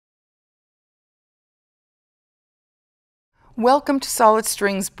Welcome to Solid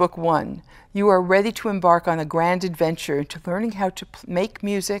Strings Book 1. You are ready to embark on a grand adventure into learning how to make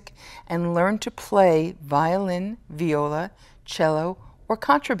music and learn to play violin, viola, cello, or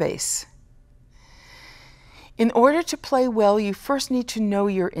contrabass. In order to play well, you first need to know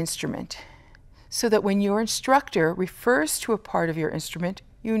your instrument, so that when your instructor refers to a part of your instrument,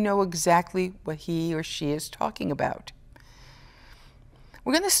 you know exactly what he or she is talking about.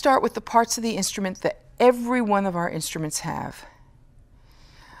 We're going to start with the parts of the instrument that every one of our instruments have.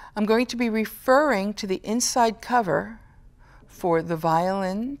 I'm going to be referring to the inside cover for the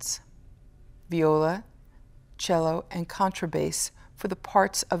violins, viola, cello, and contrabass for the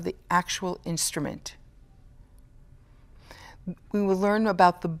parts of the actual instrument. We will learn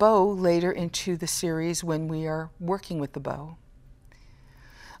about the bow later into the series when we are working with the bow.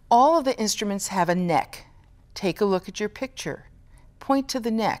 All of the instruments have a neck. Take a look at your picture. Point to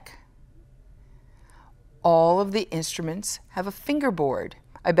the neck. All of the instruments have a fingerboard.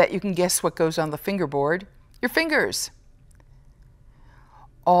 I bet you can guess what goes on the fingerboard. Your fingers.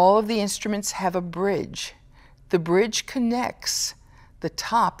 All of the instruments have a bridge. The bridge connects the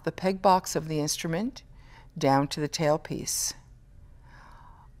top, the peg box of the instrument, down to the tailpiece.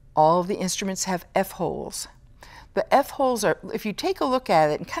 All of the instruments have F-holes. The F-holes are, if you take a look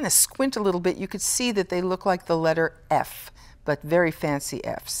at it and kind of squint a little bit, you could see that they look like the letter F, but very fancy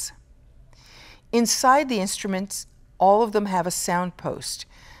Fs. Inside the instruments, all of them have a sound post.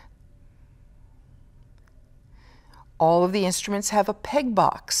 All of the instruments have a peg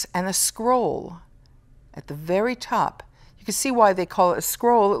box and a scroll at the very top. You can see why they call it a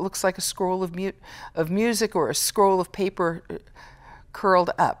scroll. It looks like a scroll of music or a scroll of paper curled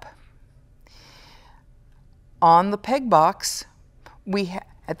up. On the peg box,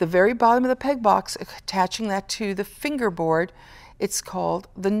 at the very bottom of the peg box, attaching that to the fingerboard, it's called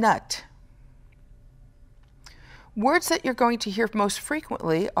the nut. Words that you're going to hear most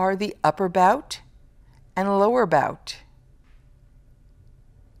frequently are the upper bout and lower bout.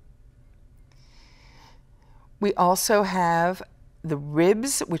 We also have the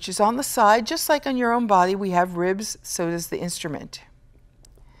ribs, which is on the side. Just like on your own body, we have ribs, so does the instrument.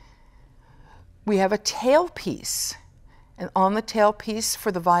 We have a tailpiece, and on the tailpiece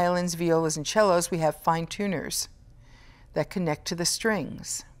for the violins, violas, and cellos, we have fine tuners that connect to the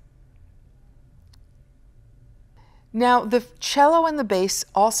strings. Now, the cello and the bass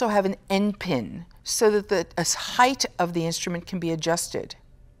also have an end pin so that the height of the instrument can be adjusted.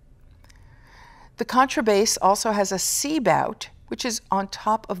 The contrabass also has a C bout, which is on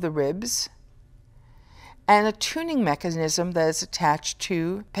top of the ribs, and a tuning mechanism that is attached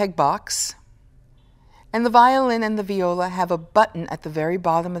to peg box. And the violin and the viola have a button at the very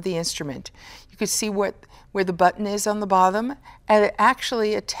bottom of the instrument. You can see where the button is on the bottom, and it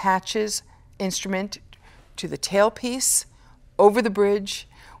actually attaches instrument to the tailpiece, over the bridge,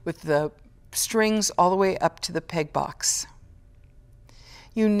 with the strings all the way up to the peg box.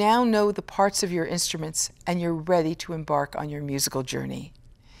 You now know the parts of your instruments, and you're ready to embark on your musical journey.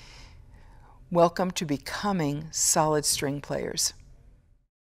 Welcome to becoming solid string players.